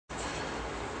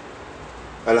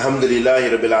Alhamdulillahi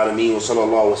Rabbil Alameen wa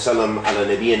sallallahu wa sallam ala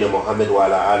nabiyyina Muhammad wa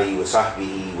ala alihi wa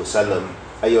sahbihi wa sallam.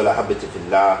 Ayyuhal ahabbati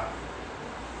fillah.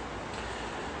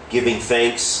 Giving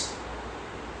thanks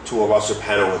to Allah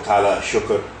subhanahu wa ta'ala, a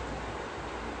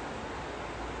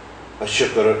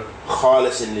shukr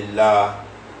khalisan lillah,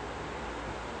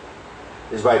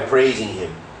 is by praising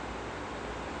Him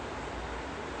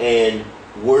and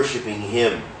worshipping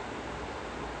Him,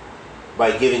 by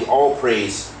giving all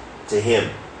praise to Him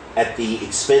at the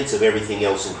expense of everything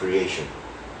else in creation,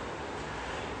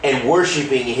 and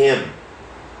worshipping Him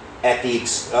at the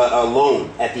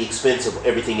alone at the expense of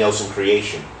everything else in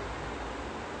creation.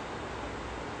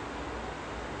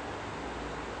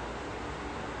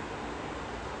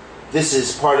 This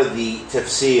is part of the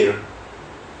tafsir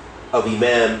of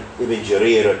Imam Ibn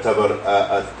Jarir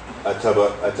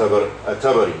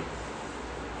at-Tabari,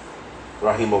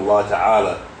 rahimahullah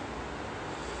ta'ala.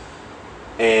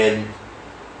 And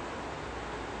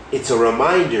it's a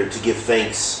reminder to give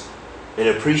thanks and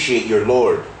appreciate your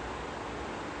Lord.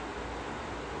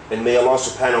 And may Allah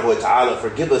subhanahu wa ta'ala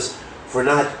forgive us for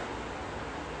not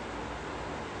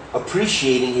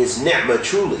appreciating His ni'mah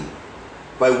truly,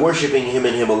 by worshipping Him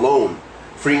and Him alone,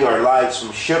 freeing our lives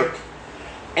from shirk,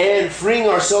 and freeing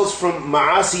ourselves from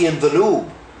ma'asi and dhunub.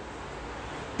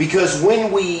 Because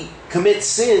when we commit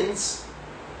sins,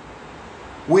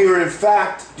 we are in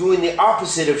fact doing the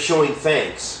opposite of showing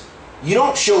thanks. You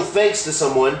don't show thanks to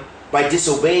someone by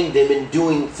disobeying them and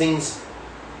doing things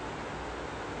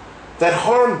that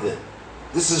harm them.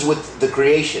 This is with the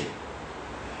creation.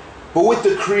 But with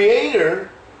the Creator,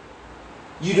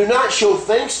 you do not show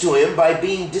thanks to Him by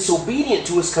being disobedient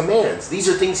to His commands. These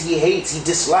are things He hates, He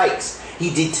dislikes,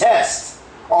 He detests,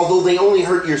 although they only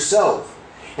hurt yourself,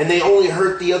 and they only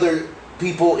hurt the other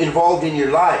people involved in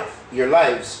your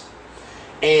lives.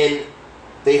 And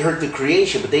they hurt the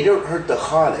creation, but they don't hurt the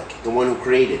Khaliq, the one who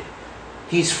created.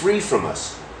 He's free from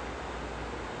us.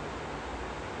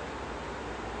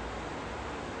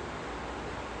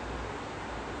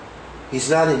 He's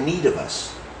not in need of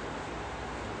us,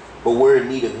 but we're in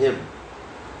need of Him.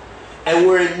 And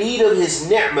we're in need of His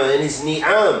ni'mah and His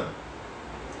ni'am.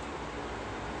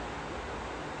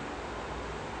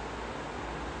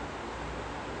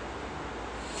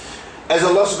 As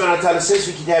Allah subhanahu wa ta'ala says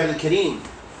in Kitab al-Kareem,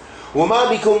 وَمَا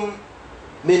بِكُم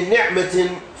مِّن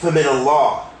نِعْمَةٍ فَمِنَ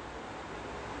اللَّهِ.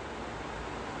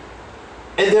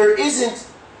 And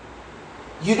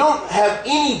you don't have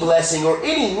any blessing or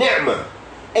any ni'mah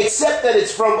except that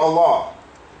it's from Allah.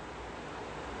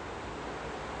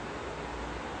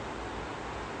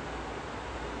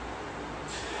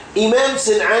 Imam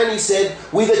Sin'ani said,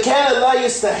 وَإِذَا كَانَ لَا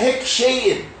يَسْتَحِقْ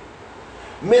شَيْءٍ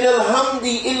مِّنَ الْحَمْدِ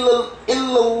إِلَّا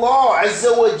اللَّهُ عَزَّ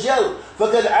وَجَلَّ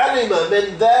فَقَدْ عَلِمَ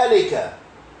مَنْ ذَلِكَ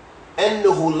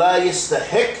أَنَّهُ لَا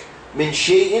يَسْتَحِقْ مِنْ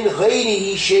شَيْءٍ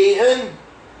غَيْرِهِ شَيْئًا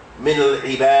مِنَ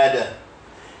الْعِبَادَةِ.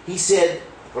 He said,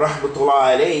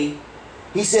 rahmatullah alayhi,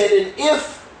 he said, and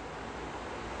if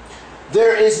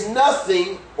there is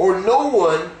nothing or no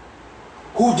one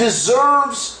who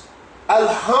deserves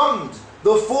alhamd,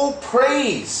 the full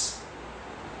praise,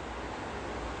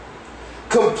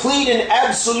 complete and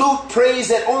absolute praise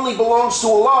that only belongs to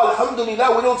Allah.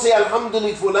 Alhamdulillah. We don't say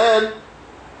Alhamdulillah fulan,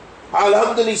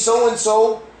 Alhamdulillah so and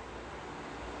so.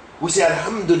 We say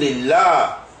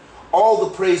Alhamdulillah. All the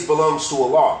praise belongs to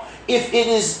Allah. If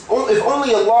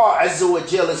only Allah Azza wa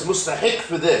Jal is mustahiq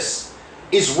for this,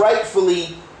 is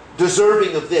rightfully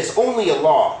deserving of this, only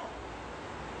Allah,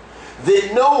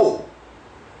 then know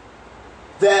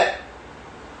that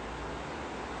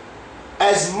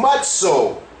as much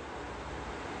so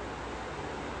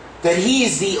that He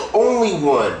is the only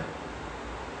one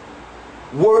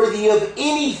worthy of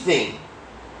anything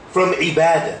from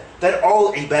ibadah, that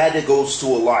all ibadah goes to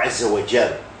Allah Azza wa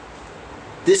Jal.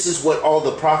 This is what all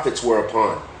the prophets were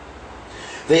upon.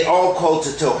 They all called to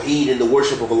Tawheed and the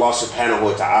worship of Allah subhanahu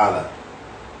wa ta'ala.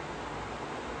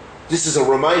 This is a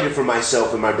reminder for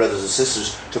myself and my brothers and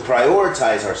sisters to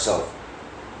prioritize ourselves.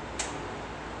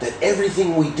 That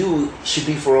everything we do should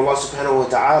be for Allah subhanahu wa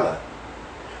ta'ala.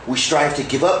 We strive to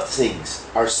give up things,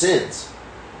 our sins,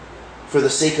 for the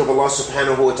sake of Allah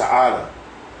subhanahu wa ta'ala.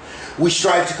 We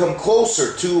strive to come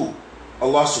closer to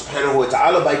Allah subhanahu wa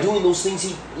ta'ala by doing those things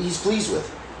He's pleased with.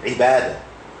 Ibadah,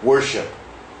 worship,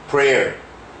 prayer.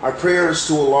 Our prayer is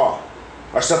to Allah.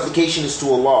 Our supplication is to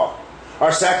Allah.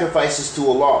 Our sacrifice is to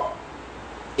Allah.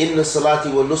 Inna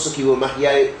salati wa nusuki wa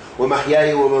mahyaya wa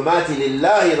mamati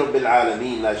lillahi rabbil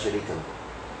alameen la sharika lahu.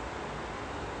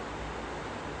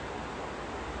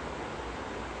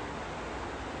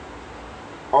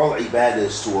 All ibadah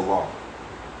is to Allah.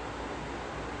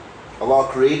 Allah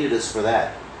created us for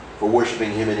that, for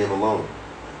worshipping Him and Him alone.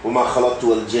 وَمَا خَلَقْتُ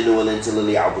الْجِنَّ وَالْإِنسَ إِلَّا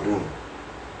لِيَعْبُدُونِ.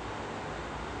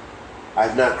 I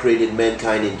have not created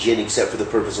mankind and jinn except for the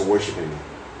purpose of worshiping me.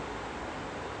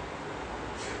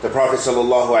 The Prophet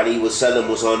ﷺ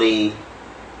was on a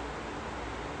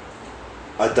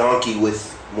donkey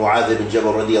with Mu'adh ibn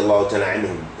Jabal radiallahu ta'ala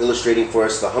anhum, illustrating for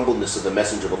us the humbleness of the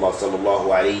Messenger of Allah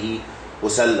sallallahu alayhi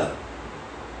wasallam.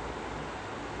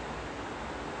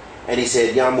 And he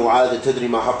said, Ya Mu'adh, tadri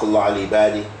ma haqq Allah ala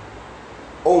ibadi.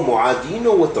 Oh Mu'adh, do you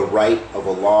know what the right of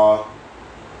Allah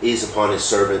is upon His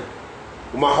servant?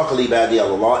 Ma haqq ibadi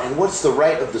Allah. And what's the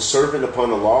right of the servant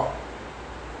upon Allah?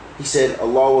 He said,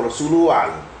 Allah wa Rasuluhu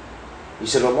a'lam. He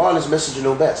said, Allah and His Messenger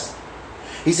know best.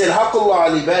 He said, حَقُّ اللَّهِ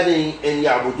عَلَى عِبَادِهِ أَن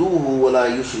يَعْبُدُوهُ وَلَا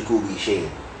يُشْرِكُوا بِهِ شَيْئًا.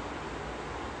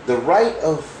 The right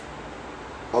of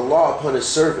Allah upon His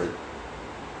servant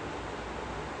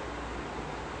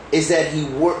is that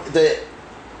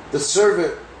the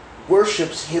servant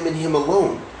worships Him and Him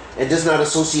alone and does not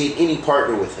associate any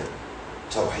partner with Him.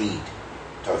 Tawheed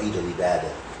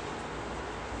al-Ibadah.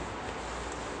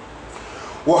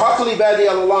 وَحَقُّ الْعِبَادِ عَلَى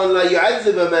اللَّهِ أَن لَا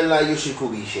يُعَذِّبَ مَنْ لَا يُشْرِكُ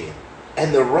بِهِ شَيْئًا.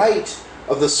 And the right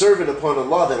of the servant upon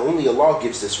Allah, that only Allah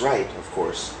gives this right, of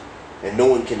course, and no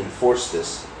one can enforce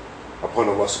this upon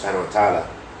Allah subhanahu wa ta'ala,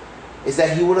 is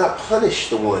that He will not punish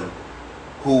the one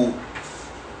who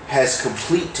has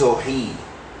complete tawheed,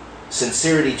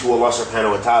 sincerity to Allah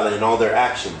subhanahu wa ta'ala in all their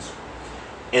actions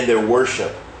and their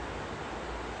worshiping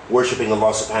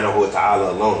Allah subhanahu wa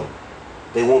ta'ala alone.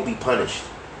 They won't be punished.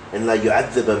 And la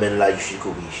yu'adhiba man la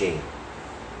yushriku bihi shay'an.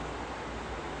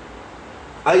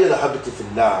 Ayyuha al-habati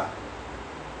fillah,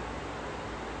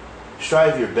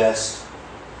 strive your best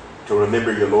to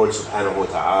remember your Lord subhanahu wa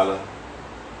ta'ala,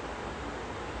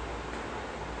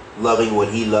 loving what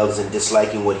He loves and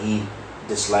disliking what He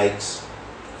dislikes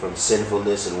from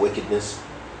sinfulness and wickedness,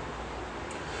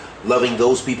 loving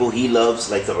those people He loves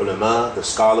like the ulama, the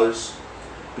scholars,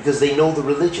 because they know the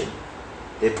religion,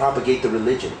 they propagate the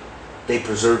religion, they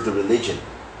preserve the religion.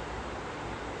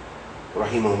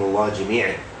 Rahimahumullah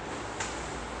jami'an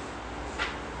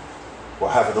wa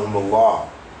hafidhahumullah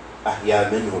ahya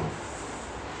minhum.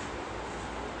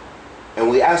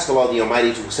 And we ask Allah the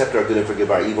Almighty to accept our good and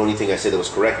forgive our evil. Anything I said that was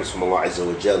correct was from Allah Azza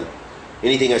wa Jal.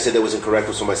 Anything I said that was incorrect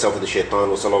was from myself and the shaitan.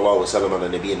 Wa sallallahu wa sallam ala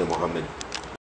nabiyyina Muhammad.